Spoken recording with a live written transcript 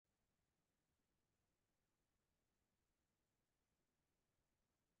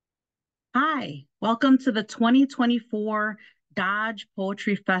Hi, welcome to the 2024 Dodge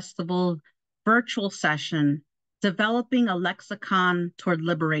Poetry Festival virtual session, Developing a Lexicon Toward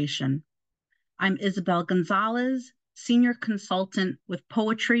Liberation. I'm Isabel Gonzalez, Senior Consultant with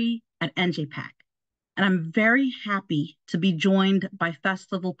Poetry at NJPAC, and I'm very happy to be joined by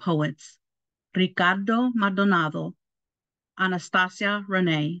festival poets Ricardo Maldonado, Anastasia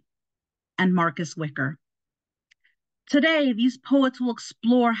Renee, and Marcus Wicker. Today, these poets will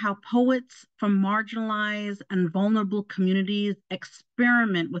explore how poets from marginalized and vulnerable communities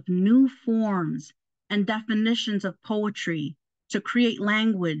experiment with new forms and definitions of poetry to create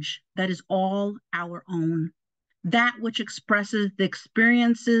language that is all our own, that which expresses the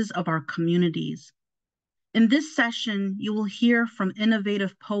experiences of our communities. In this session, you will hear from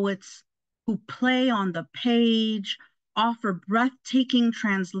innovative poets who play on the page, offer breathtaking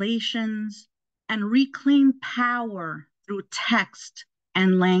translations, and reclaim power through text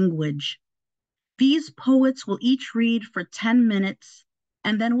and language. These poets will each read for 10 minutes,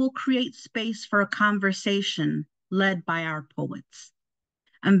 and then we'll create space for a conversation led by our poets.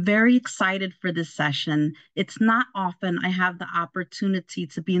 I'm very excited for this session. It's not often I have the opportunity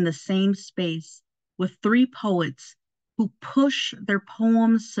to be in the same space with three poets who push their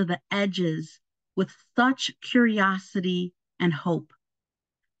poems to the edges with such curiosity and hope.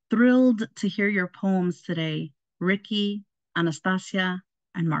 Thrilled to hear your poems today, Ricky, Anastasia,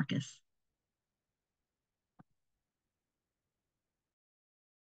 and Marcus.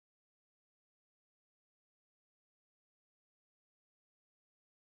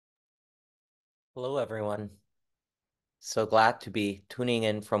 Hello, everyone. So glad to be tuning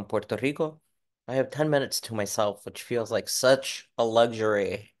in from Puerto Rico. I have 10 minutes to myself, which feels like such a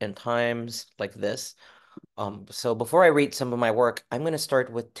luxury in times like this. So before I read some of my work, I'm going to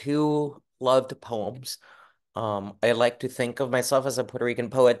start with two loved poems. I like to think of myself as a Puerto Rican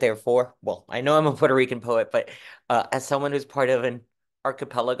poet, therefore, well, I know I'm a Puerto Rican poet, but as someone who's part of an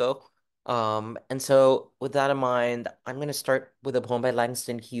archipelago. And so with that in mind, I'm going to start with a poem by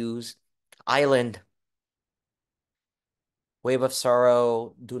Langston Hughes, Island. Wave of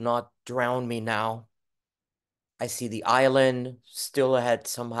sorrow, do not drown me now. I see the island still ahead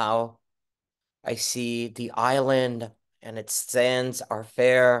somehow. I see the island and its sands are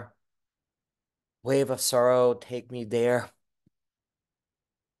fair. Wave of sorrow, take me there.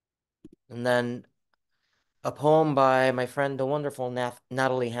 And then a poem by my friend, the wonderful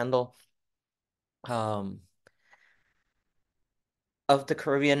Natalie Handel, um, of the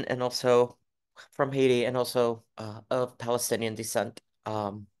Caribbean and also from Haiti and also of Palestinian descent.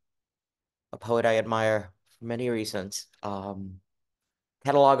 A poet I admire for many reasons.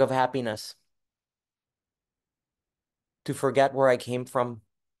 Catalog of Happiness. To forget where I came from,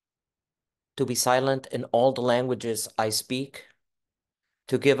 to be silent in all the languages I speak,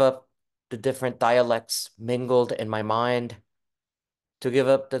 to give up the different dialects mingled in my mind, to give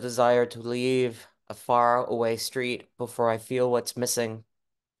up the desire to leave a far away street before I feel what's missing,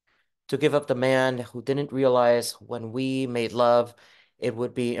 to give up the man who didn't realize when we made love it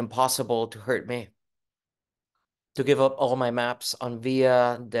would be impossible to hurt me, to give up all my maps on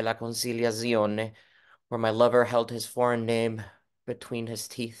Via della Conciliazione, where my lover held his foreign name between his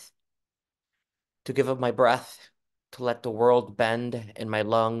teeth, to give up my breath, to let the world bend in my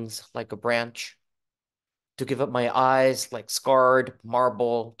lungs like a branch, to give up my eyes like scarred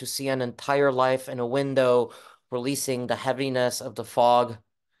marble, to see an entire life in a window, releasing the heaviness of the fog,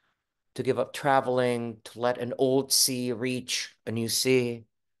 to give up traveling, to let an old sea reach a new sea,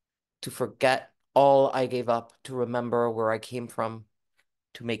 to forget all I gave up, to remember where I came from,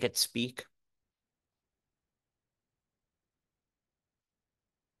 to make it speak.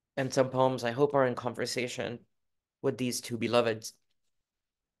 And some poems I hope are in conversation with these two beloveds.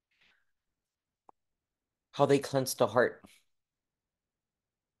 How they cleanse the heart.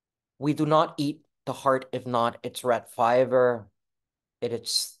 We do not eat the heart if not its red fiber. It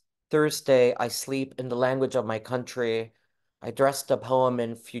is Thursday. I sleep in the language of my country. I dressed the poem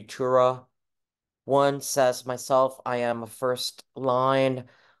in Futura. One says myself, I am a first line.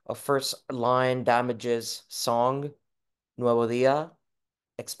 A first line damages song. Nuevo dia.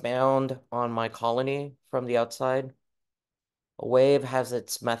 Expound on my colony from the outside. A wave has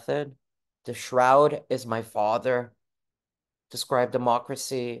its method. The shroud is my father. Describe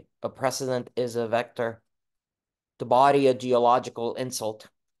democracy. A precedent is a vector. The body a geological insult.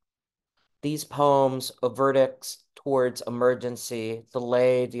 These poems are verdicts towards emergency,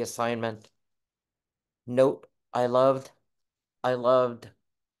 delay the assignment. Note, I loved, I loved,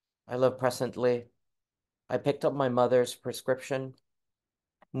 I love presently. I picked up my mother's prescription.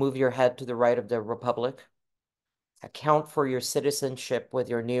 Move your head to the right of the Republic. account for your citizenship with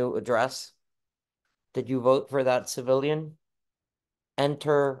your new address. Did you vote for that civilian?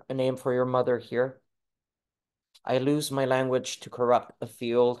 Enter a name for your mother here. I lose my language to corrupt a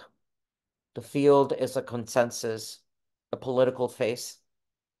field. The field is a consensus, a political face.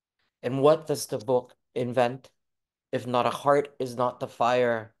 And what does the book invent if not a heart is not the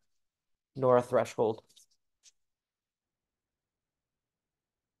fire, nor a threshold?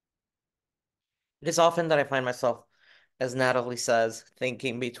 It is often that I find myself, as Natalie says,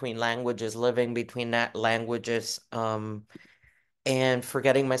 thinking between languages, living between languages, and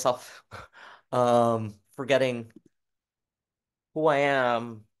forgetting myself, forgetting who I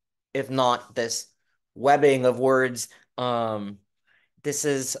am, if not this webbing of words. Um, this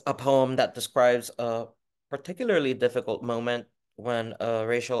is a poem that describes a particularly difficult moment when a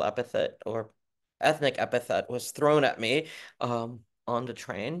racial epithet or ethnic epithet was thrown at me on the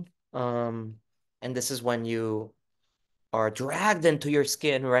train. And this is when you are dragged into your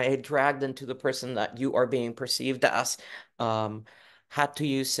skin, right? Dragged into the person that you are being perceived as. Um, had to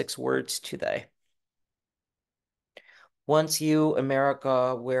use 6 words today. Once you,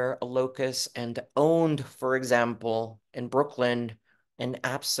 America, were a locus and owned, for example, in Brooklyn, an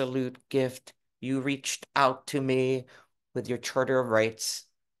absolute gift, you reached out to me with your Charter of Rights,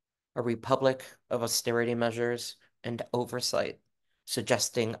 a republic of austerity measures and oversight,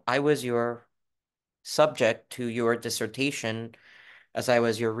 suggesting I was your subject to your dissertation as I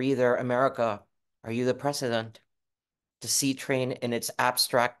was your reader. America, are you the president? The sea train in its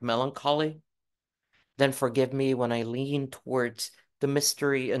abstract melancholy? Then forgive me when I lean towards the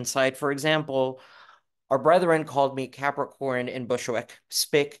mystery inside. For example, our brethren called me Capricorn in Bushwick,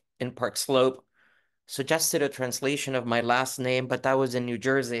 Spick in Park Slope, suggested a translation of my last name, but that was in New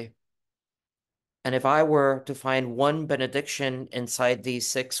Jersey. And if I were to find one benediction inside these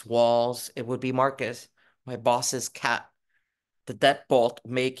 6 walls, it would be Marcus, my boss's cat, the deadbolt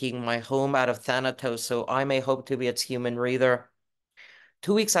making my home out of Thanatos, so I may hope to be its human reader.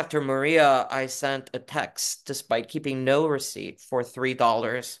 2 weeks after Maria, I sent a text despite keeping no receipt for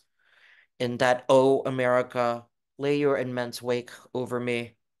 $3 in that, oh, America, lay your immense wake over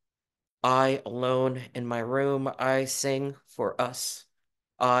me. I alone in my room, I sing for us.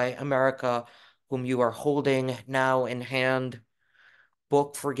 I, America, whom you are holding now in hand.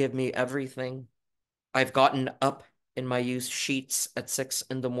 Book, forgive me everything. I've gotten up in my used sheets at 6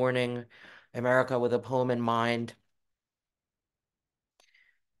 in the morning, America with a poem in mind.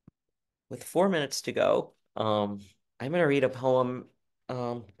 With 4 minutes to go, I'm going to read a poem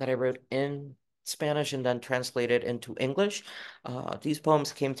that I wrote in Spanish and then translated into English. These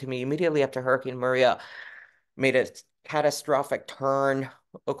poems came to me immediately after Hurricane Maria made a catastrophic turn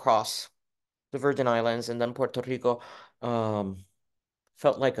across the Virgin Islands and then Puerto Rico. Um,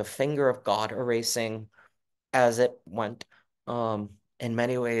 Felt like a finger of God erasing as it went. In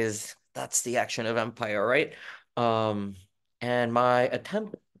many ways, that's the action of empire, right? Um, and my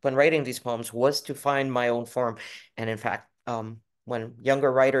attempt when writing these poems was to find my own form. And in fact, when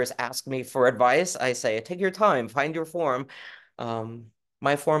younger writers ask me for advice, I say, take your time, find your form. Um,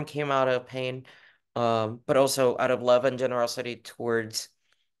 my form came out of pain, but also out of love and generosity towards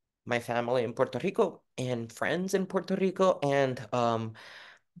my family in Puerto Rico and friends in Puerto Rico and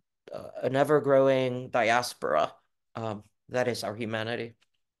an ever-growing diaspora. That is our humanity.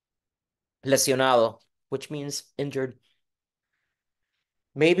 Lesionado, which means injured.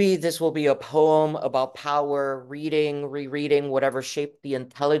 Maybe this will be a poem about power, reading, rereading, whatever shape the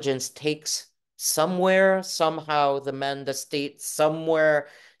intelligence takes. Somewhere, somehow, the man, the state, somewhere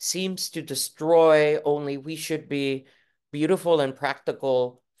seems to destroy, only we should be beautiful and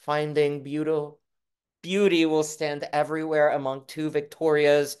practical, finding beauty will stand everywhere among 2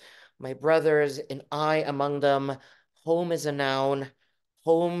 Victorias, my brothers and I among them. Home is a noun.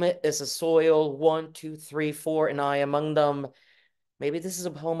 Home is a soil. 1, 2, 3, 4, and I among them. Maybe this is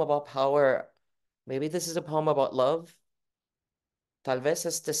a poem about power. Maybe this is a poem about love. Tal vez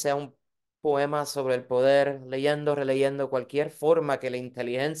este sea un poema sobre el poder, leyendo, releyendo cualquier forma que la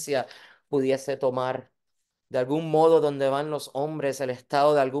inteligencia pudiese tomar. De algún modo donde van los hombres, el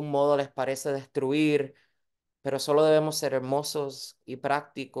Estado de algún modo les parece destruir, pero solo debemos ser hermosos y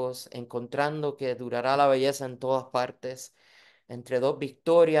prácticos, encontrando que durará la belleza en todas partes. Entre 2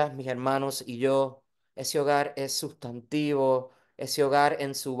 Victorias, mis hermanos y yo, ese hogar es sustantivo, ese hogar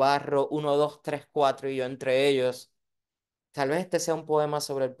en su barro, 1, 2, 3, 4 y yo entre ellos. Tal vez este sea un poema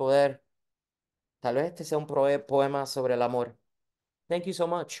sobre el poder, tal vez este sea un poema sobre el amor. Thank you so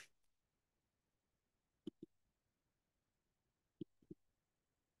much.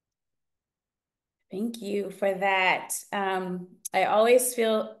 Thank you for that. I always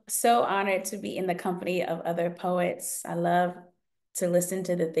feel so honored to be in the company of other poets. I love to listen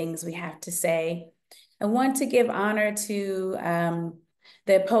to the things we have to say. I want to give honor to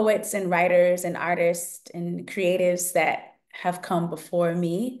the poets and writers and artists and creatives that have come before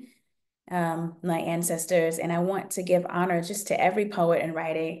me, my ancestors. And I want to give honor just to every poet and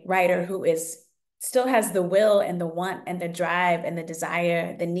writer who is still has the will and the want and the drive and the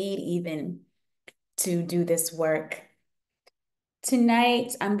desire, the need even to do this work.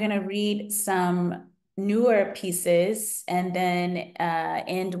 Tonight, I'm going to read some newer pieces and then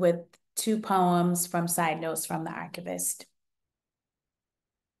end with two poems from Side Notes from the Archivist.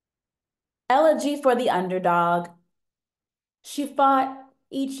 Elegy for the Underdog. She fought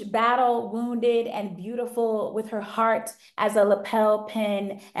each battle wounded and beautiful with her heart as a lapel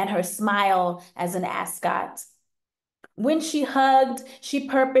pin and her smile as an ascot. When she hugged, she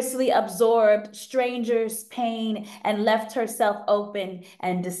purposely absorbed strangers' pain and left herself open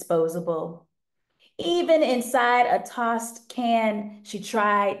and disposable. Even inside a tossed can, she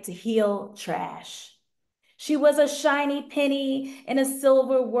tried to heal trash. She was a shiny penny in a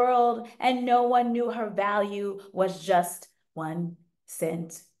silver world, and no one knew her value was just 1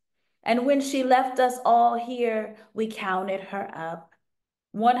 cent. And when she left us all here, we counted her up.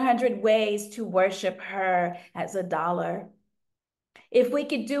 100 ways to worship her as a dollar. If we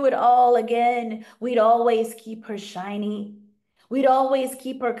could do it all again, we'd always keep her shiny. We'd always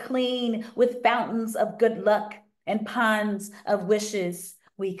keep her clean with fountains of good luck and ponds of wishes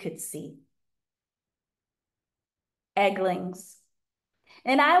we could see. Egglings.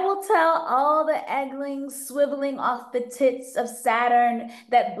 And I will tell all the egglings swiveling off the tits of Saturn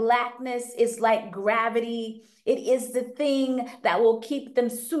that blackness is like gravity. It is the thing that will keep them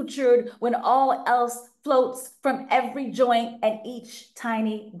sutured when all else floats from every joint and each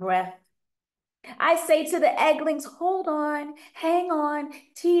tiny breath. I say to the egglings, hold on, hang on,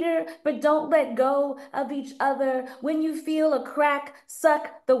 teeter, but don't let go of each other. When you feel a crack,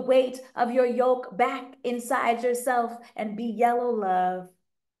 suck the weight of your yoke back inside yourself and be yellow love.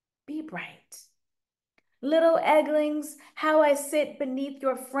 Be bright. Little egglings, how I sit beneath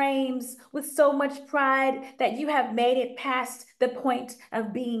your frames with so much pride that you have made it past the point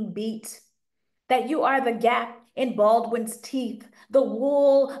of being beat, that you are the gap in Baldwin's teeth, the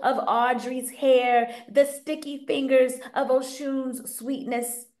wool of Audrey's hair, the sticky fingers of Oshun's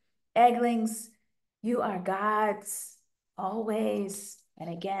sweetness. Egglings, you are God's always and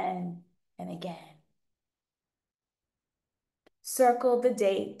again and again. Circle the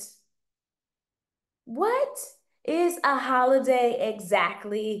date. What is a holiday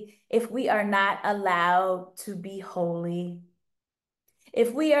exactly if we are not allowed to be holy?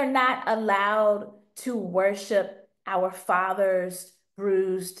 If we are not allowed to worship our fathers'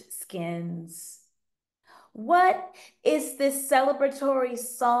 bruised skins? What is this celebratory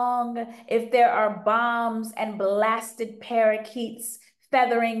song if there are bombs and blasted parakeets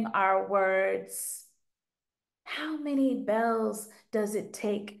feathering our words? How many bells does it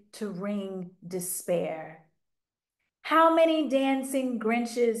take to ring despair? How many dancing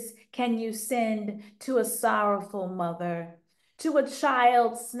Grinches can you send to a sorrowful mother? To a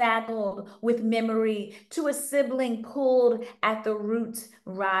child snaggled with memory, to a sibling pulled at the root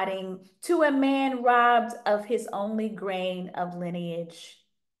rotting, to a man robbed of his only grain of lineage,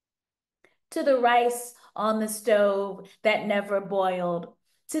 to the rice on the stove that never boiled,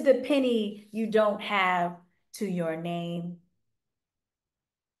 to the penny you don't have to your name.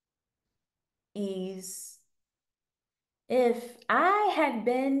 Ease. If I had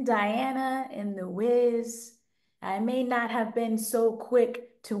been Diana in The Wiz, I may not have been so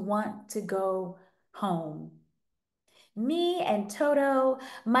quick to want to go home. Me and Toto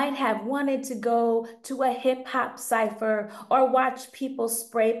might have wanted to go to a hip hop cipher or watch people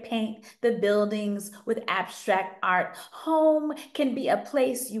spray paint the buildings with abstract art. Home can be a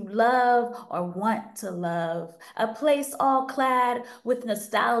place you love or want to love, a place all clad with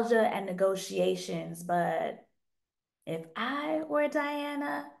nostalgia and negotiations, but if I were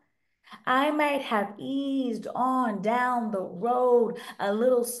Diana, I might have eased on down the road a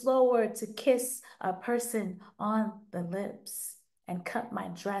little slower to kiss a person on the lips and cut my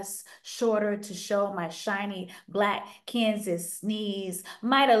dress shorter to show my shiny black Kansas knees.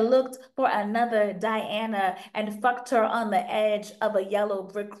 Might have looked for another Diana and fucked her on the edge of a yellow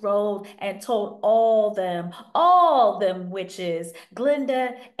brick road and told all them witches,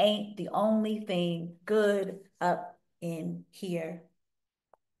 Glinda ain't the only thing good up in here.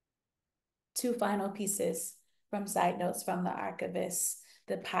 Two final pieces from Side Notes from the Archivist,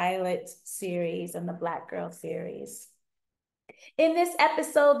 the pilot series and the Black Girl series. In this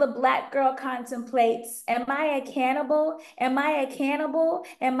episode, the Black girl contemplates, am I a cannibal? Am I a cannibal?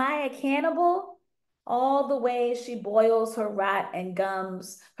 Am I a cannibal? All the ways she boils her rot and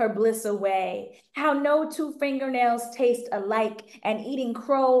gums her bliss away. How no two fingernails taste alike, and eating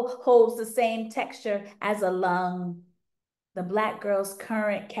crow holds the same texture as a lung. The Black girl's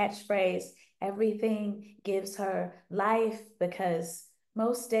current catchphrase, everything gives her life, because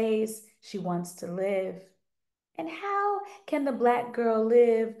most days she wants to live. And how can the Black girl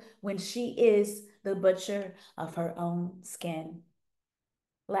live when she is the butcher of her own skin?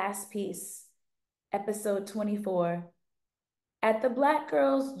 Last piece, episode 24. At the Black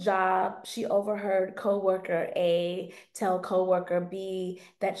girl's job, she overheard coworker A tell coworker B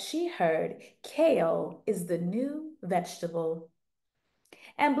that she heard kale is the new vegetable.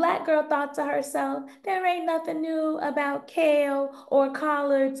 And Black girl thought to herself, there ain't nothing new about kale or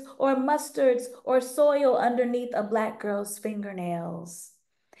collards or mustards or soil underneath a Black girl's fingernails.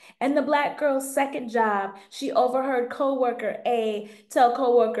 And the Black girl's second job, she overheard coworker A tell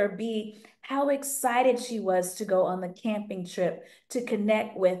coworker B how excited she was to go on the camping trip to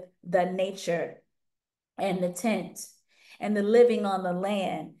connect with the nature and the tent and the living on the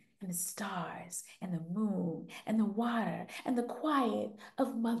land and the stars and the moon and the water and the quiet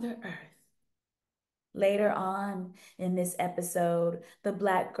of Mother Earth. Later on in this episode, the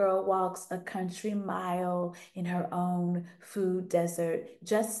Black girl walks a country mile in her own food desert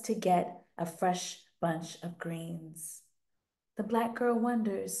just to get a fresh bunch of greens. The Black girl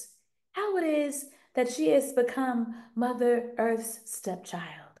wonders how it is that she has become Mother Earth's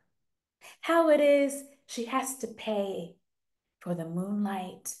stepchild, how it is she has to pay for the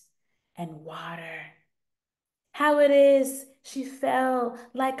moonlight and water, how it is she fell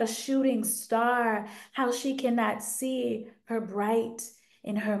like a shooting star, how she cannot see her bright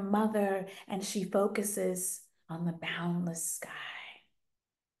in her mother, and she focuses on the boundless sky.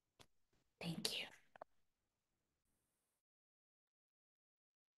 Thank you.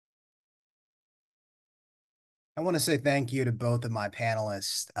 I want to say thank you to both of my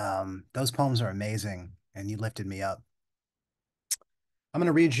panelists. Those poems are amazing, and you lifted me up. I'm going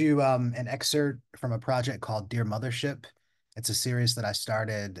to read you an excerpt from a project called Dear Mothership. It's a series that I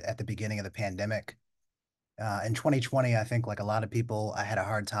started at the beginning of the pandemic. In 2020, I think like a lot of people, I had a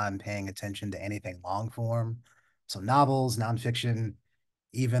hard time paying attention to anything long form. So novels, nonfiction,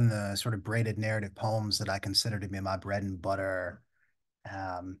 even the sort of braided narrative poems that I consider to be my bread and butter,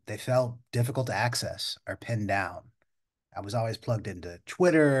 they felt difficult to access or pin down. I was always plugged into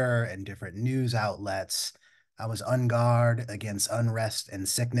Twitter and different news outlets. I was on guard against unrest and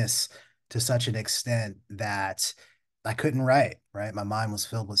sickness to such an extent that I couldn't write, right? My mind was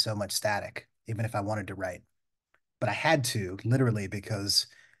filled with so much static, even if I wanted to write. But I had to, literally, because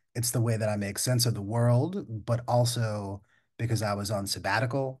it's the way that I make sense of the world, but also because I was on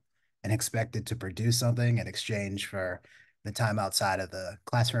sabbatical and expected to produce something in exchange for the time outside of the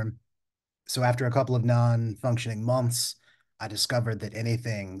classroom. So after a couple of non-functioning months, I discovered that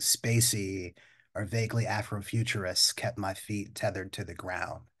anything spacey or vaguely Afrofuturist kept my feet tethered to the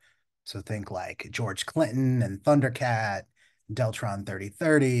ground. So think like George Clinton and Thundercat, Deltron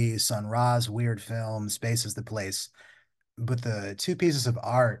 3030, Sun Ra's weird film, Space is the Place. But the two pieces of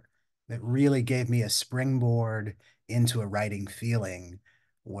art that really gave me a springboard into a writing feeling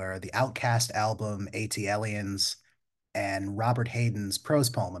were the Outcast album, AT Aliens, and Robert Hayden's prose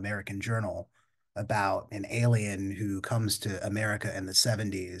poem, American Journal, about an alien who comes to America in the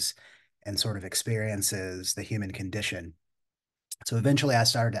 70s and sort of experiences the human condition. So eventually I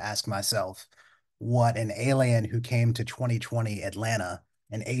started to ask myself what an alien who came to 2020 Atlanta,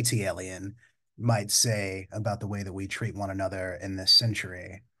 an AT alien, might say about the way that we treat one another in this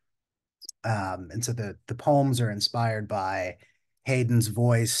century. And so the poems are inspired by Hayden's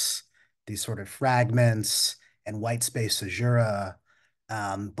voice, these sort of fragments and white space caesura,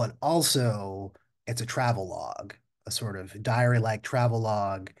 but also it's a travel log, a sort of diary-like travel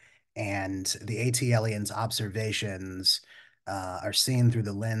log, and the AT aliens' observations are seen through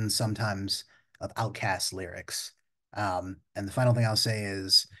the lens sometimes of Outcast lyrics. And the final thing I'll say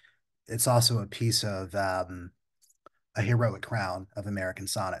is it's also a piece of a heroic crown of American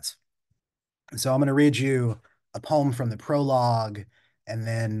sonnets. So I'm going to read you a poem from the prologue and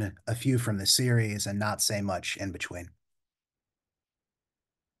then a few from the series and not say much in between.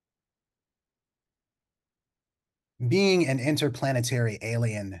 Being an interplanetary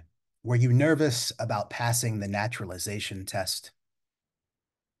alien, were you nervous about passing the naturalization test?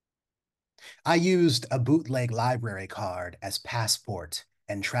 I used a bootleg library card as passport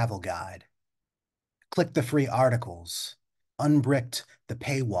and travel guide. Clicked the free articles, unbricked the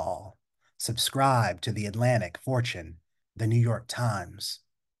paywall, subscribed to the Atlantic, Fortune, the New York Times.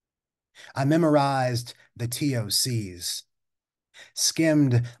 I memorized the TOCs,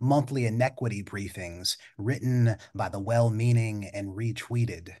 skimmed monthly inequity briefings written by the well-meaning and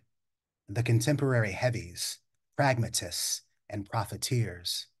retweeted, the contemporary heavies, pragmatists, and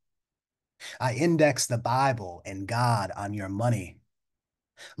profiteers. I indexed the Bible and God on your money,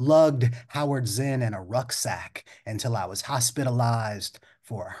 lugged Howard Zinn in a rucksack until I was hospitalized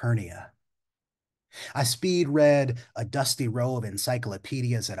for a hernia. I speed read a dusty row of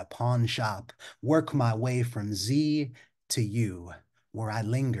encyclopedias at a pawn shop, work my way from Z to U, where I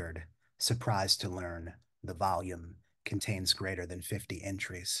lingered, surprised to learn the volume contains greater than 50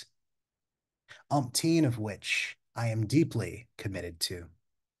 entries, umpteen of which I am deeply committed to,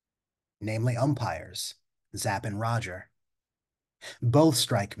 namely umpires, Zapp and Roger. Both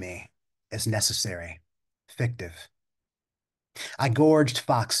strike me as necessary, fictive. I gorged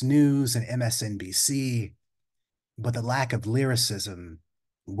Fox News and MSNBC, but the lack of lyricism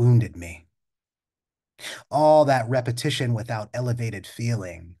wounded me. All that repetition without elevated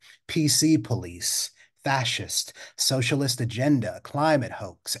feeling, PC police, fascist, socialist agenda, climate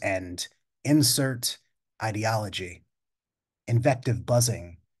hoax, and insert ideology, invective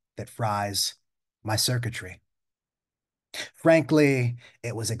buzzing that fries my circuitry. Frankly,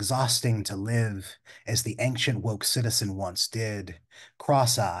 it was exhausting to live as the ancient woke citizen once did,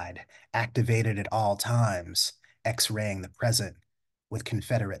 cross-eyed, activated at all times, X-raying the present with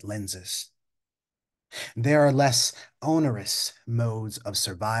Confederate lenses. There are less onerous modes of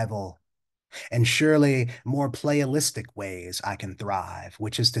survival, and surely more playalistic ways I can thrive,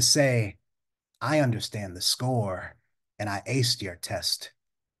 which is to say, I understand the score, and I aced your test,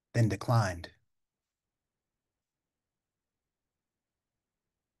 then declined.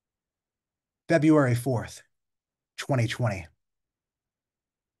 February 4th, 2020.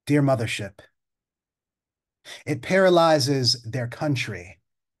 Dear Mothership, it paralyzes their country,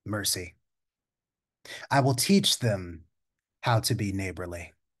 mercy. I will teach them how to be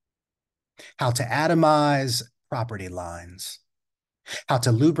neighborly, how to atomize property lines, how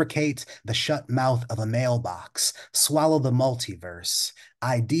to lubricate the shut mouth of a mailbox, swallow the multiverse,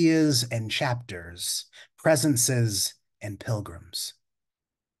 ideas and chapters, presences and pilgrims.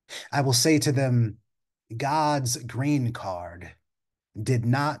 I will say to them, God's green card, did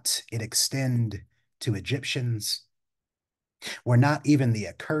not it extend to Egyptians? Were not even the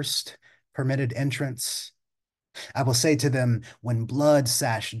accursed permitted entrance? I will say to them, when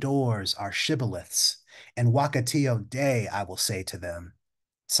blood-sashed doors are shibboleths, and Wakatio Day, I will say to them,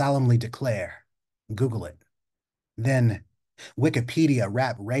 solemnly declare, Google it. Then Wikipedia,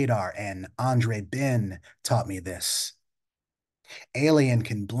 Rap Radar, and Andre Ben taught me this. Alien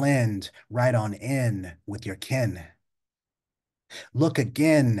can blend right on in with your kin. Look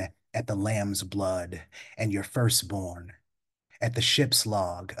again at the lamb's blood and your firstborn, at the ship's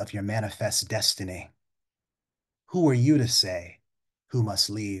log of your manifest destiny. Who are you to say who must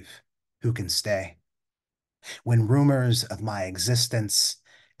leave, who can stay? When rumors of my existence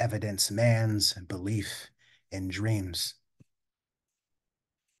evidence man's belief in dreams.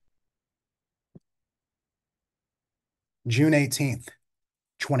 June 18th,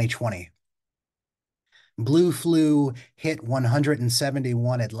 2020. Blue flu hit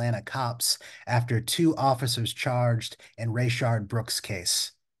 171 Atlanta cops after 2 officers charged in Rayshard Brooks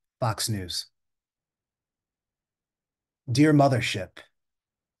case. Fox News. Dear Mothership,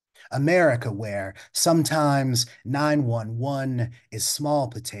 America where sometimes 911 is small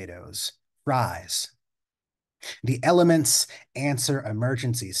potatoes, fries. The elements answer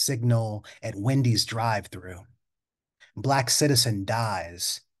emergency signal at Wendy's drive-thru. Black citizen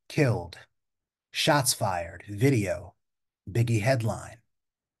dies, killed. Shots fired, video. Biggie headline.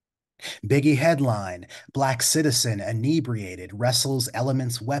 Biggie headline, Black citizen inebriated, wrestles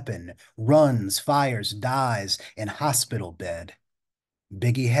elements weapon, runs, fires, dies in hospital bed.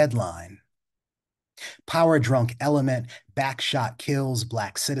 Biggie headline. Power drunk element, backshot kills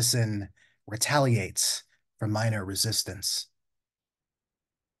Black citizen, retaliates for minor resistance.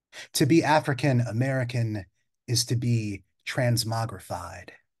 To be African American is to be transmogrified.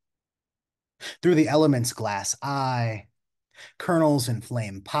 Through the elements glass eye, kernels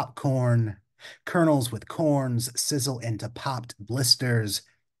inflame popcorn, kernels with corns sizzle into popped blisters,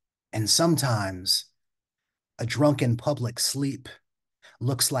 and sometimes a drunken public sleep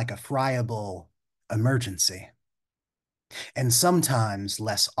looks like a friable emergency. And sometimes,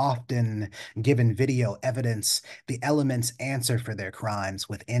 less often, given video evidence, the elements answer for their crimes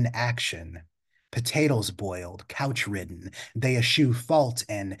with inaction. Potatoes boiled, couch-ridden, they eschew fault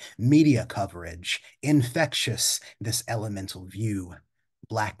and media coverage. Infectious, this elemental view,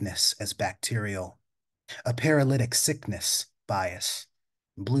 blackness as bacterial. A paralytic sickness, bias,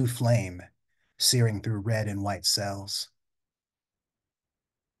 blue flame, searing through red and white cells.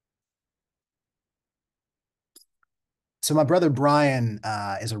 So my brother Brian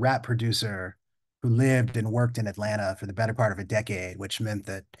is a rap producer who lived and worked in Atlanta for the better part of a decade, which meant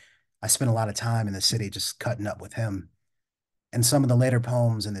that I spent a lot of time in the city just cutting up with him. And some of the later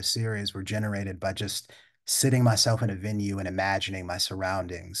poems in this series were generated by just sitting myself in a venue and imagining my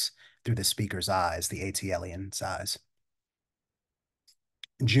surroundings through the speaker's eyes, the ATLian's eyes.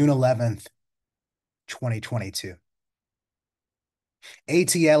 June 11th, 2022.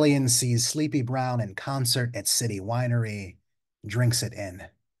 ATLian sees Sleepy Brown in concert at City Winery, drinks it in.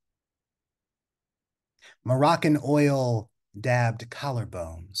 Moroccan oil dabbed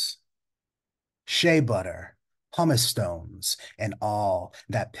collarbones, shea butter, pumice stones, and all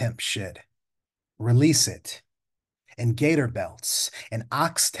that pimp shit. Release it. And gator belts, and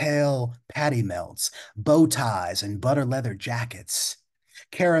oxtail patty melts, bow ties and butter leather jackets,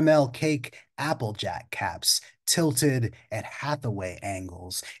 caramel cake applejack caps tilted at Hathaway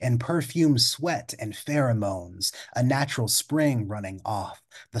angles, and perfume sweat and pheromones, a natural spring running off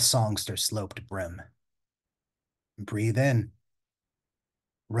the songster sloped brim. Breathe in,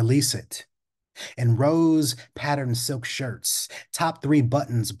 release it. And rose patterned silk shirts, top three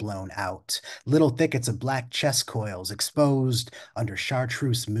buttons blown out, little thickets of black chest coils exposed under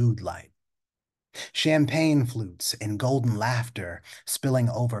chartreuse mood light. Champagne flutes and golden laughter spilling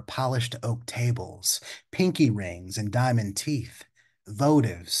over polished oak tables, pinky rings and diamond teeth,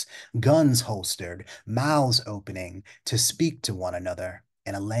 votives, guns holstered, mouths opening to speak to one another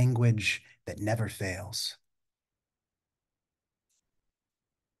in a language that never fails.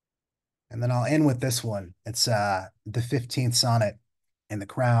 And then I'll end with this one. It's the 15th sonnet in the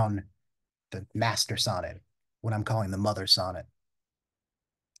crown, the master sonnet, what I'm calling the mother sonnet.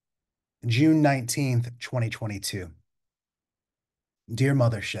 June 19th, 2022. Dear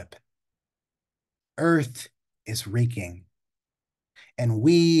Mothership, Earth is reeking, and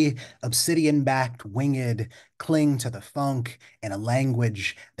we, obsidian-backed winged, cling to the funk in a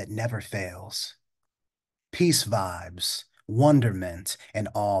language that never fails. Peace vibes, wonderment, and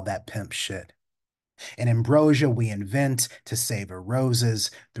all that pimp shit. An ambrosia we invent to savor roses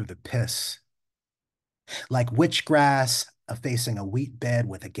through the piss. Like witchgrass effacing a wheat bed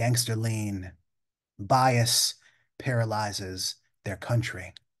with a gangster lean, bias paralyzes their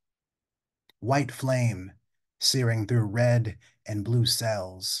country. White flame searing through red and blue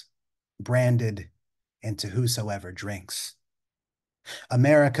cells, branded into whosoever drinks.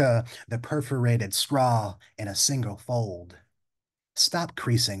 America, the perforated straw in a single fold. Stop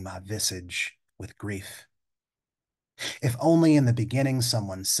creasing my visage with grief. If only in the beginning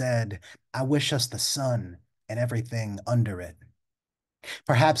someone said, I wish us the sun and everything under it.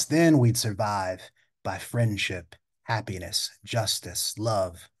 Perhaps then we'd survive by friendship, happiness, justice,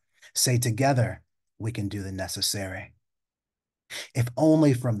 love. Say together we can do the necessary. If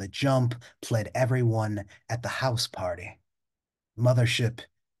only from the jump pled everyone at the house party. Mothership,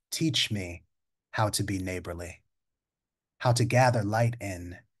 teach me how to be neighborly, how to gather light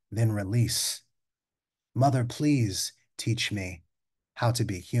in, then release. Mother, please teach me how to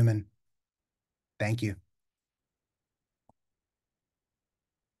be human. Thank you.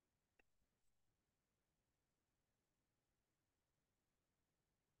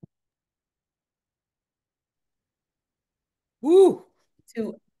 Woo!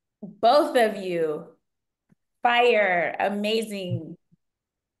 To both of you, fire, amazing.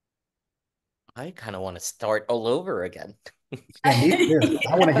 I kind of want to start all over again. Yeah, me too.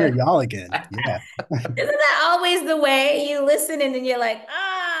 I want to hear Yeah. y'all again. Yeah. Isn't that always the way? You listen and then you're like,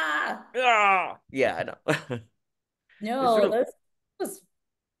 ah. Ah! Yeah, I know. It's No, really that was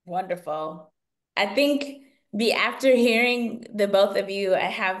wonderful. I think the after hearing the both of you, I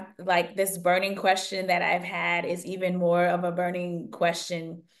have like this burning question that I've had is even more of a burning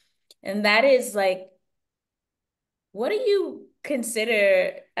question. And that is like, what do you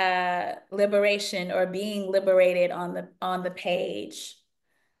consider liberation or being liberated on the page?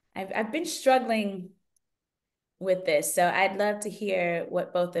 I've been struggling with this, so I'd love to hear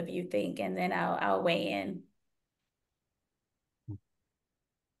what both of you think, and then I'll weigh in.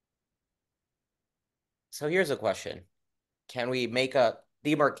 So here's a question. Can we make a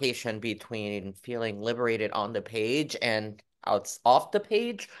demarcation between feeling liberated on the page and out off the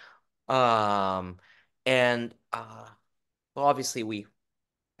page? Um, and well, obviously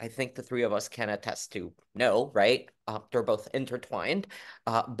I think the three of us can attest to no, right? They're both intertwined.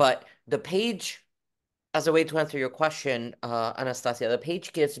 But the page, as a way to answer your question, Anastasia, the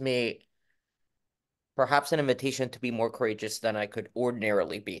page gives me perhaps an invitation to be more courageous than I could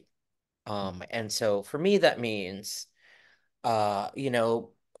ordinarily be. And so for me, that means, you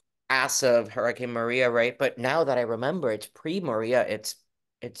know, as of Hurricane Maria, right? But now that I remember, it's pre-Maria, it's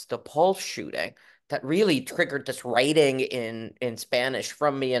the Pulse shooting that really triggered this writing in Spanish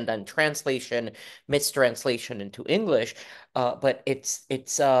from me, and then translation, mistranslation into English. But it's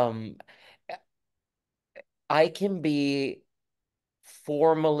I can be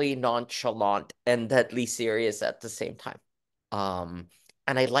formally nonchalant and deadly serious at the same time. Um,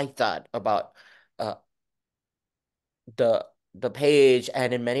 and I like that about uh the the page,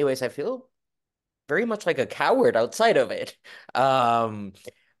 and in many ways I feel very much like a coward outside of it. Um,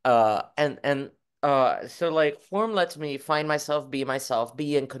 and so like form lets me find myself,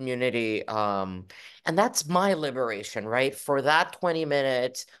 be in community. And that's my liberation, right? For that 20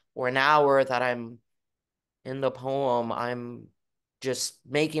 minutes or an hour that I'm in the poem, I'm just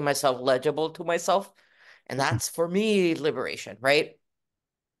making myself legible to myself. And that's for me liberation, right?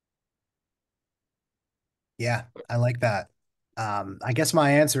 Yeah, I like that. I guess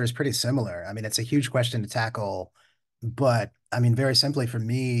my answer is pretty similar. I mean, it's a huge question to tackle, but I mean, very simply for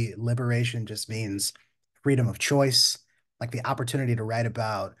me, liberation just means freedom of choice, like the opportunity to write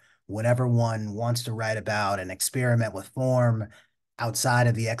about whatever one wants to write about and experiment with form outside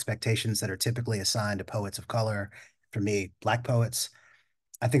of the expectations that are typically assigned to poets of color. For me, Black poets.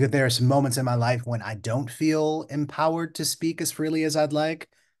 I think that there are some moments in my life when I don't feel empowered to speak as freely as I'd like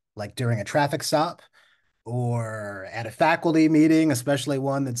during a traffic stop or at a faculty meeting, especially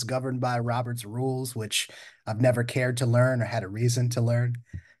one that's governed by Robert's rules, which I've never cared to learn or had a reason to learn.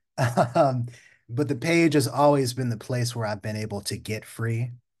 Um, but the page has always been the place where I've been able to get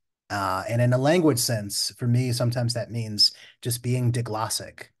free. And in a language sense, for me, sometimes that means just being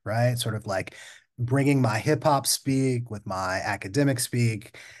diglossic, right? Sort of like bringing my hip hop speak with my academic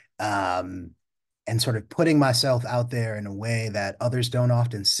speak, um, and sort of putting myself out there in a way that others don't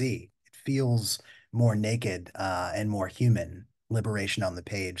often see. It feels more naked and more human liberation on the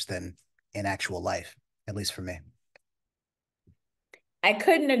page than in actual life, at least for me. I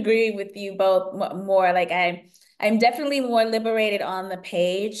couldn't agree with you both more. Like I'm definitely more liberated on the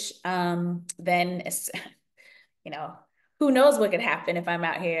page than you know, who knows what could happen if I'm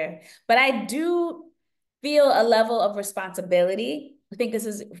out here. But I do feel a level of responsibility. I think this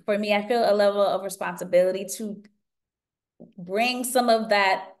is for me, I feel a level of responsibility to bring some of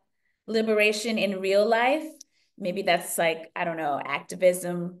that liberation in real life. Maybe that's like, I don't know,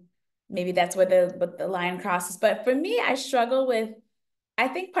 activism. Maybe that's where the line crosses. But for me, I struggle with, I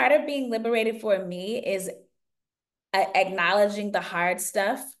think part of being liberated for me is acknowledging the hard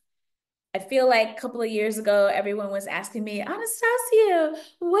stuff. I feel like a couple of years ago, everyone was asking me, Anastasia,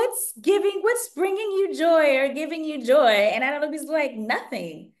 what's bringing you joy or giving you joy? And I don't know, it's like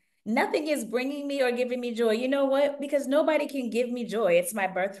nothing. Nothing is bringing me or giving me joy. You know what? Because nobody can give me joy. It's my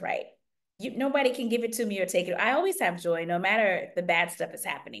birthright. Nobody can give it to me or take it. I always have joy, no matter if the bad stuff is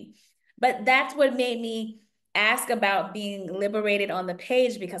happening. But that's what made me ask about being liberated on the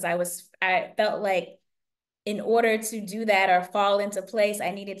page, because I felt like in order to do that or fall into place,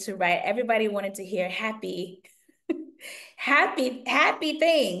 I needed to write. Everybody wanted to hear happy, happy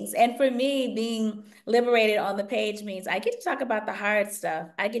things. And for me, being liberated on the page means I get to talk about the hard stuff.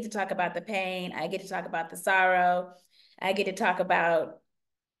 I get to talk about the pain. I get to talk about the sorrow. I get to talk about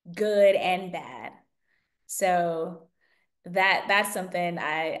good and bad. So that's something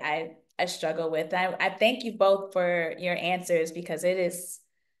I struggle with. I thank you both for your answers, because it's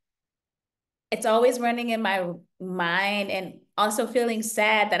always running in my mind, and also feeling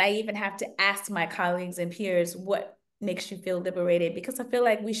sad that I even have to ask my colleagues and peers what makes you feel liberated, because I feel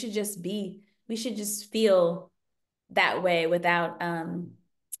like we should just feel that way without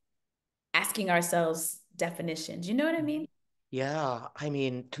asking ourselves definitions. You know what I mean? Yeah, I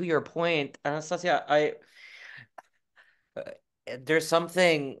mean, to your point, Anastasia, uh, there's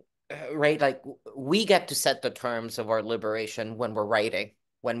something, right? Like we get to set the terms of our liberation when we're writing,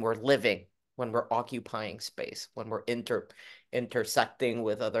 when we're living, when we're occupying space, when we're intersecting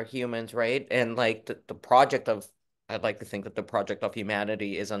with other humans, right? And like the project of, I'd like to think that the project of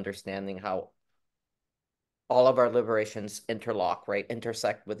humanity is understanding how all of our liberations interlock, right?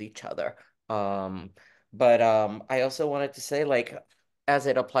 Intersect with each other. Um, but I also wanted to say, like, as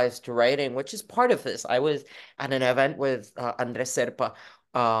it applies to writing, which is part of this. I was at an event with Andres Serpa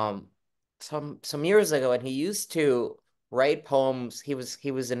um, some years ago, and he used to write poems. He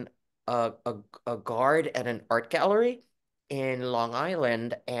was in a guard at an art gallery in Long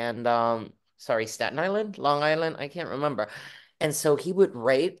Island, and sorry, Staten Island, Long Island, I can't remember. And so he would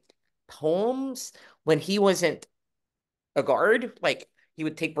write poems when he wasn't a guard, like he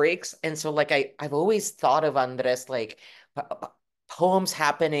would take breaks. And so like I've always thought of Andres like poems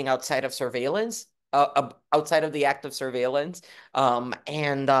happening outside of surveillance, outside of the act of surveillance.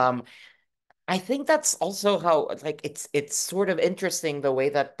 And I think that's also how, like, it's sort of interesting the way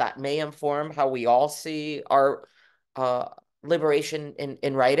that that may inform how we all see our uh liberation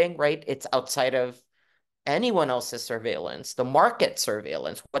in writing, right? It's outside of anyone else's surveillance, the market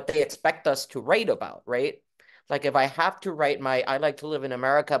surveillance, what they expect us to write about, right? Like if I have to write my "I Like to Live in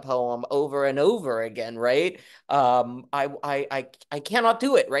America" poem over and over again, right? I cannot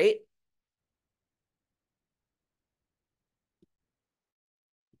do it, right?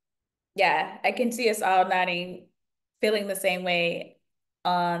 Yeah, I can see us all nodding, feeling the same way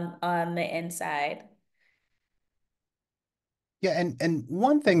on the inside. Yeah, and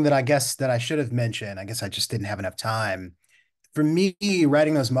one thing that I guess that I should have mentioned, I guess I just didn't have enough time. For me,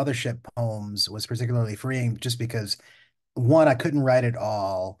 writing those mothership poems was particularly freeing just because one, I couldn't write it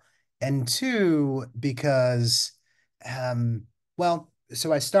all, and two, because, um, well,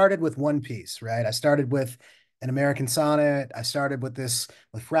 so I started with one piece, right? I started with an American sonnet. I started with this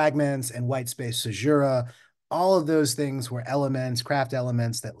with fragments and white space caesura. All of those things were elements, craft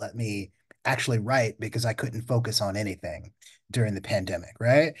elements that let me actually write because I couldn't focus on anything during the pandemic,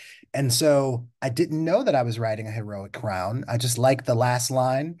 right? And so I didn't know that I was writing a heroic crown. I just liked the last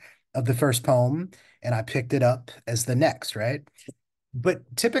line of the first poem and I picked it up as the next, right?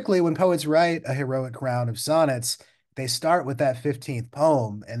 But typically, when poets write a heroic round of sonnets, they start with that 15th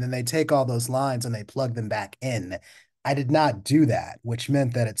poem and then they take all those lines and they plug them back in. I did not do that, which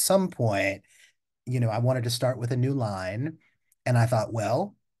meant that at some point, I wanted to start with a new line. And I thought,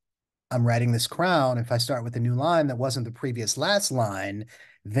 well, I'm writing this crown. If I start with a new line that wasn't the previous last line,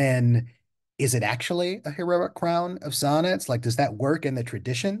 then is it actually a heroic crown of sonnets? Like, does that work in the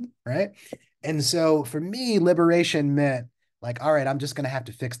tradition? Right. And so for me, liberation meant like, all right, I'm just going to have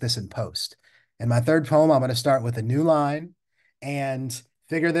to fix this in post. In my third poem, I'm going to start with a new line and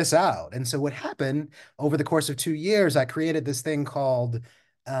figure this out. And so what happened over the course of 2 years, I created this thing called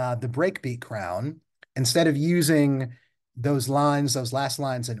the breakbeat crown. Instead of using those lines, those last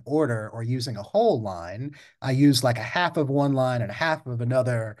lines in order, or using a whole line, I used like a half of one line and a half of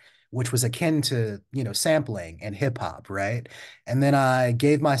another, which was akin to, sampling and hip hop, right? And then I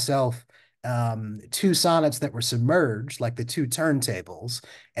gave myself two sonnets that were submerged, like the two turntables,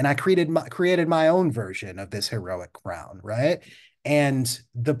 and I created my own version of this heroic crown, right? And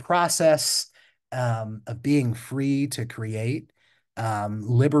the process of being free to create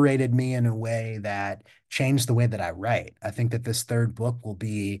liberated me in a way that changed the way that I write. I think that this third book will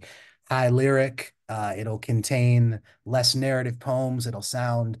be high lyric. It'll contain less narrative poems. It'll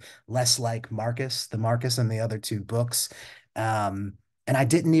sound less like the Marcus and the other two books. And I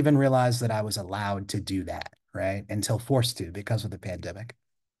didn't even realize that I was allowed to do that, right? Until forced to because of the pandemic.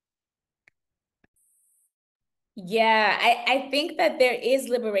 Yeah, I think that there is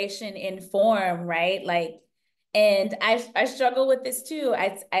liberation in form, right? Like, and I struggle with this too.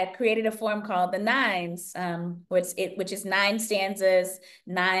 I created a form called the nines, which is 9 stanzas,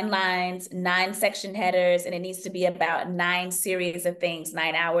 9 lines, 9 section headers, and it needs to be about 9 series of things,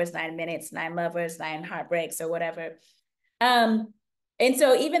 9 hours, 9 minutes, 9 lovers, 9 heartbreaks, or whatever. Um, and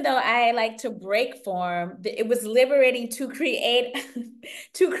so even though I like to break form, it was liberating to create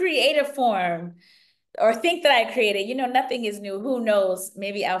to create a form or think that I created. Nothing is new. Who knows?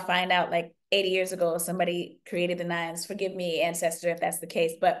 Maybe I'll find out like 80 years ago somebody created the nines. Forgive me, ancestor, if that's the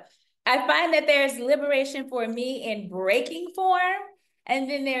case. But I find that there's liberation for me in breaking form. And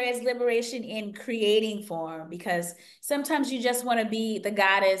then there is liberation in creating form because sometimes you just want to be the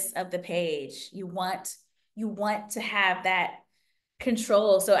goddess of the page. You want to have that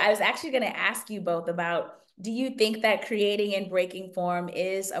control. So I was actually going to ask you both about, do you think that creating and breaking form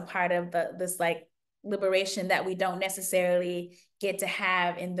is a part of this like liberation that we don't necessarily get to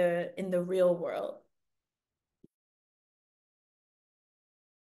have in the real world?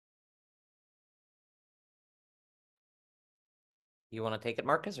 You want to take it,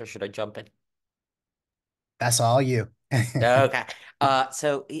 Marcus, or should I jump in? That's all you. Okay.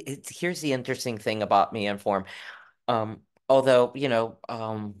 So here's the interesting thing about me and form. Although,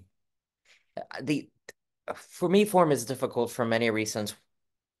 the for me, form is difficult for many reasons,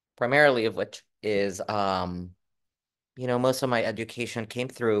 primarily of which is most of my education came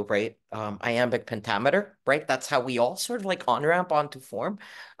through, right? Iambic pentameter, right? That's how we all sort of like on-ramp onto form.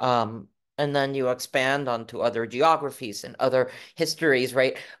 And then you expand onto other geographies and other histories,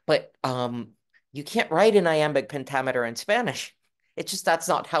 right? But you can't write in iambic pentameter in Spanish. It's just that's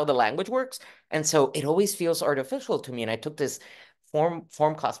not how the language works. And so it always feels artificial to me. And I took this form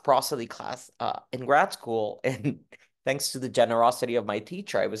class, prosody class in grad school, and thanks to the generosity of my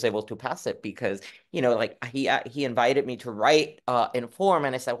teacher, I was able to pass it because, like he invited me to write in form,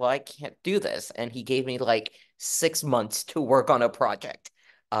 and I said, well, I can't do this. And he gave me like 6 months to work on a project.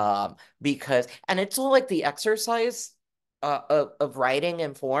 Because, and it's all like the exercise of writing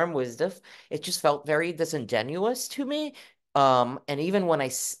in form was it just felt very disingenuous to me. And even when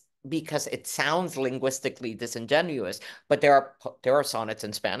because it sounds linguistically disingenuous, but there are sonnets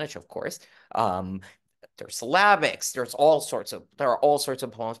in Spanish, of course. Um, there's syllabics, there are all sorts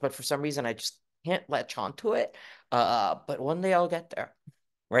of poems, but for some reason I just can't latch onto it. But one day I'll get there,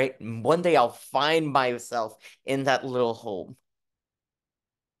 right? One day I'll find myself in that little home.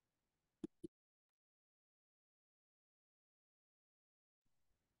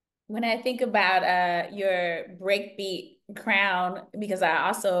 When I think about your breakbeat crown, because I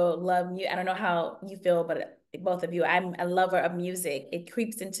also love you. I don't know how you feel, but both of you, I'm a lover of music. It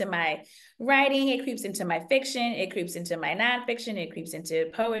creeps into my writing, it creeps into my fiction, it creeps into my nonfiction, it creeps into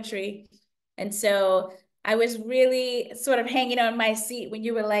poetry. And so I was really sort of hanging on my seat when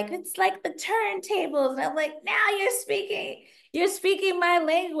you were like, it's like the turntables. And I'm like, now you're speaking my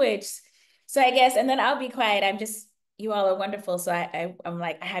language. So I guess, and then I'll be quiet. You all are wonderful. So I'm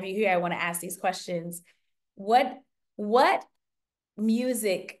like, I have you here. I want to ask these questions. What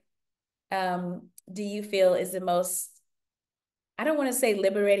music do you feel is the most, I don't want to say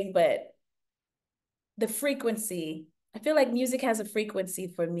liberating, but the frequency? I feel like music has a frequency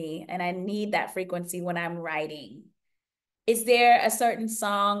for me, and I need that frequency when I'm writing. Is there a certain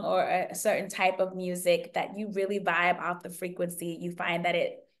song or a certain type of music that you really vibe off the frequency? You find that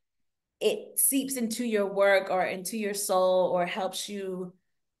it seeps into your work or into your soul or helps you.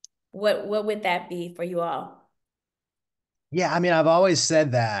 What would that be for you all? Yeah, I mean, I've always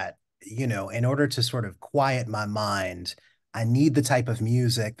said that, in order to sort of quiet my mind, I need the type of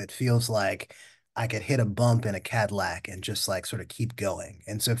music that feels like I could hit a bump in a Cadillac and just like sort of keep going.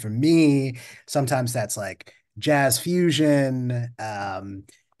 And so for me, sometimes that's like jazz fusion.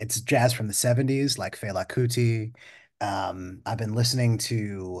 It's jazz from the 70s, like Fela Kuti. I've been listening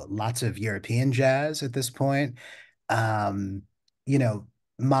to lots of European jazz at this point. Um, you know,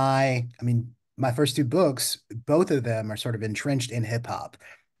 my first two books, both of them are sort of entrenched in hip hop.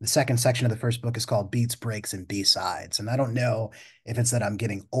 The second section of the first book is called Beats, Breaks, and B-Sides. And I don't know if it's that I'm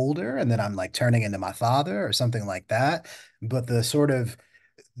getting older and that I'm like turning into my father or something like that, but the sort of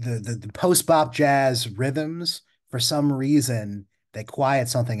the post-bop jazz rhythms, for some reason, they quiet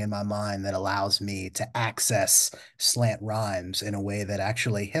something in my mind that allows me to access slant rhymes in a way that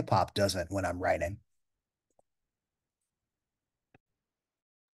actually hip hop doesn't when I'm writing.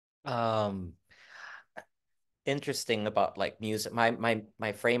 Um, Interesting about like music.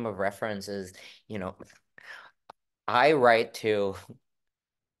 My frame of reference is, you know, I write to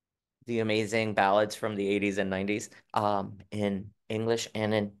the amazing ballads from the 80s and 90s in English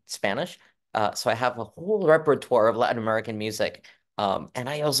and in Spanish. So I have a whole repertoire of Latin American music. And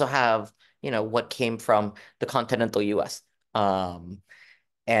I also have, what came from the continental US. Um,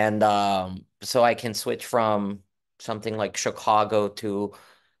 and so I can switch from something like Chicago to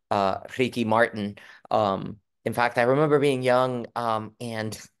Ricky Martin. In fact, I remember being young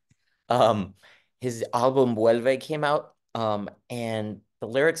and um, his album Vuelve came out, and the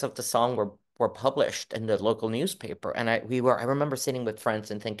lyrics of the song were published in the local newspaper. And I remember sitting with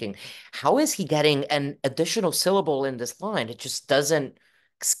friends and thinking, how is he getting an additional syllable in this line? It just doesn't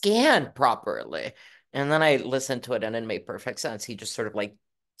scan properly. And then I listened to it and it made perfect sense. He just sort of like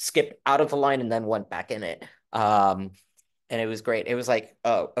skipped out of the line and then went back in it. And it was great. It was like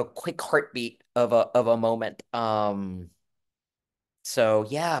a quick heartbeat of a moment. So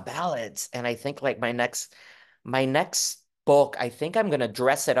yeah, ballads. And I think like my next book, I think I'm gonna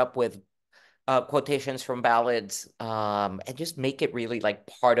dress it up with quotations from ballads, and just make it really like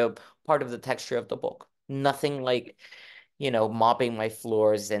part of the texture of the book. Nothing like, mopping my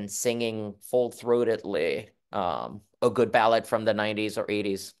floors and singing full-throatedly a good ballad from the 90s or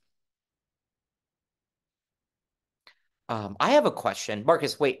 80s. I have a question.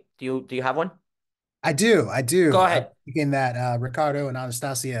 Marcus, wait, do you have one? I do. I do. Go I'm ahead. thinking that Ricardo and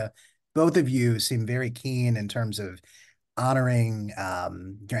Anastasia, both of you seem very keen in terms of honoring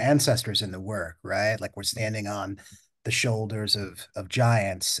your ancestors in the work, right? Like we're standing on the shoulders of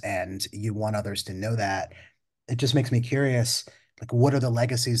giants, and you want others to know that. It just makes me curious, like what are the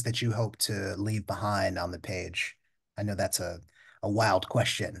legacies that you hope to leave behind on the page? I know that's a wild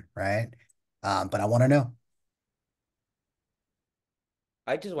question, right? But I want to know.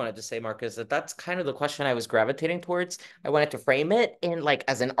 I just wanted to say, Marcus, that's kind of the question I was gravitating towards. I wanted to frame it in like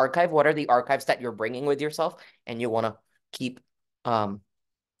as an archive. What are the archives that you're bringing with yourself, and you want to keep, um,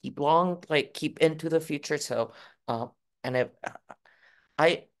 keep long, like keep into the future? So, And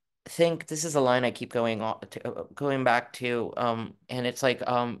I think this is a line I keep going back to, and it's like,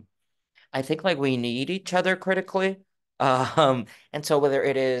 I think like we need each other critically. And so whether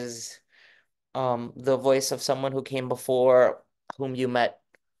it is the voice of someone who came before, whom you met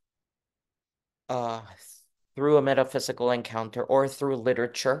uh through a metaphysical encounter or through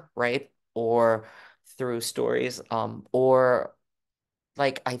literature, right? Or through stories, or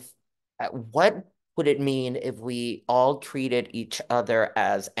like what would it mean if we all treated each other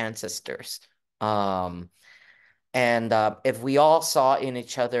as ancestors? Um, and if we all saw in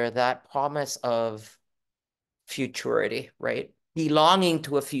each other that promise of futurity, right? Belonging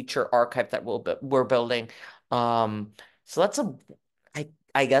to a future archive that we're building. So that's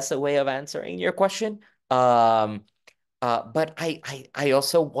I guess a way of answering your question. Um, but I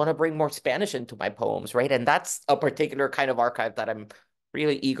also want to bring more Spanish into my poems, right? And that's a particular kind of archive that I'm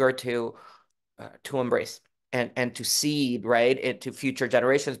really eager to embrace and to seed, right, into future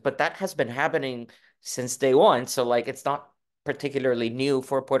generations. But that has been happening since day one. So like it's not particularly new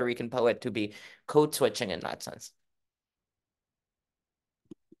for a Puerto Rican poet to be code switching in that sense.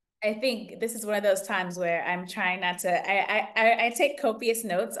 I think this is one of those times where I'm trying not to. I take copious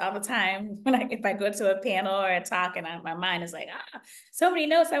notes all the time when if I go to a panel or a talk, and my mind is like, so many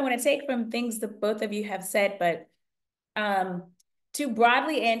notes I want to take from things that both of you have said. But to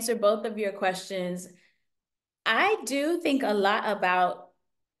broadly answer both of your questions, I do think a lot about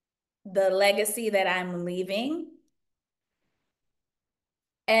the legacy that I'm leaving.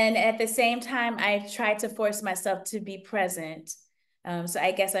 And at the same time, I try to force myself to be present. So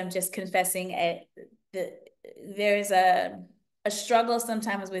I guess I'm just confessing there's a struggle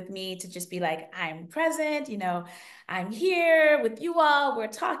sometimes with me to just be like, I'm present, I'm here with you all, we're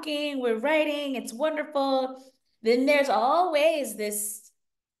talking, we're writing, it's wonderful. Then there's always this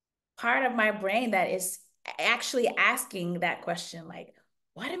part of my brain that is actually asking that question, like,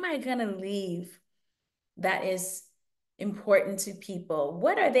 what am I gonna leave that is important to people?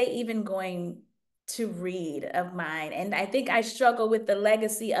 What are they even going to read of mine? And I think I struggle with the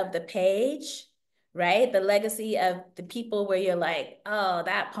legacy of the page, right? The legacy of the people where you're like, oh,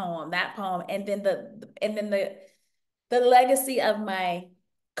 that poem, and then the legacy of my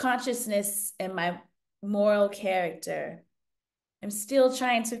consciousness and my moral character. I'm still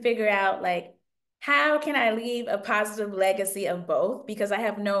trying to figure out like how can I leave a positive legacy of both? Because I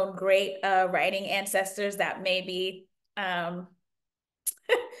have known great writing ancestors that um,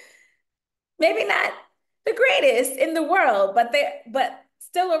 maybe not the greatest in the world, but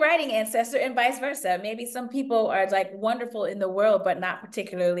still a writing ancestor, and vice versa. Maybe some people are like wonderful in the world, but not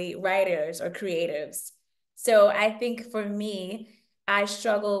particularly writers or creatives. So I think for me, I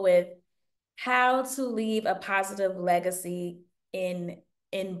struggle with how to leave a positive legacy in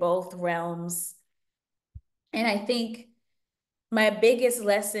in both realms. And I think my biggest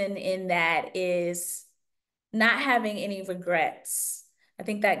lesson in that is not having any regrets. I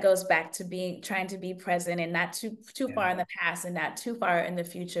think that goes back to being trying to be present and not too Yeah. far in the past and not too far in the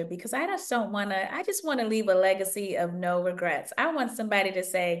future, because I just want to leave a legacy of no regrets. I want somebody to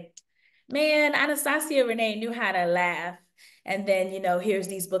say, man, Anastasia Renee knew how to laugh. And then, here's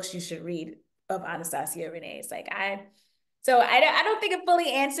these books you should read of Anastasia Renee. It's like I don't think it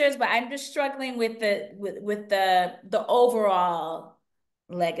fully answers, but I'm just struggling with the overall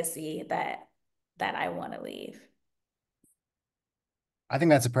legacy that I want to leave. I think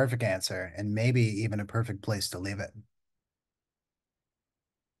that's a perfect answer and maybe even a perfect place to leave it.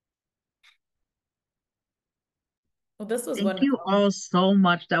 Well, this was Thank you wonderful. all so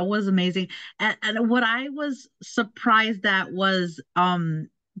much. That was amazing. And what I was surprised at was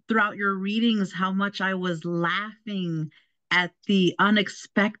throughout your readings how much I was laughing at the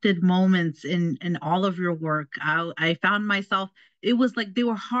unexpected moments in all of your work. I found myself, it was like they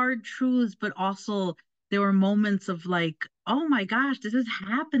were hard truths, but also there were moments of like, oh my gosh, this is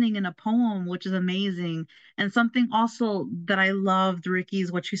happening in a poem, which is amazing. And something also that I loved, Ricky,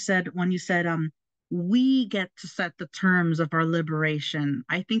 is what you said when you said we get to set the terms of our liberation.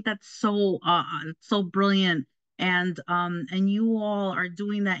 I think that's so brilliant. And you all are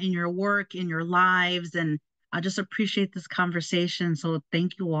doing that in your work, in your lives, and I just appreciate this conversation. So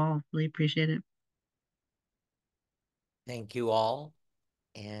thank you all. Really appreciate it. Thank you all,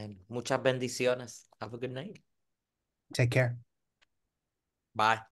 and muchas bendiciones. Have a good night. Take care. Bye.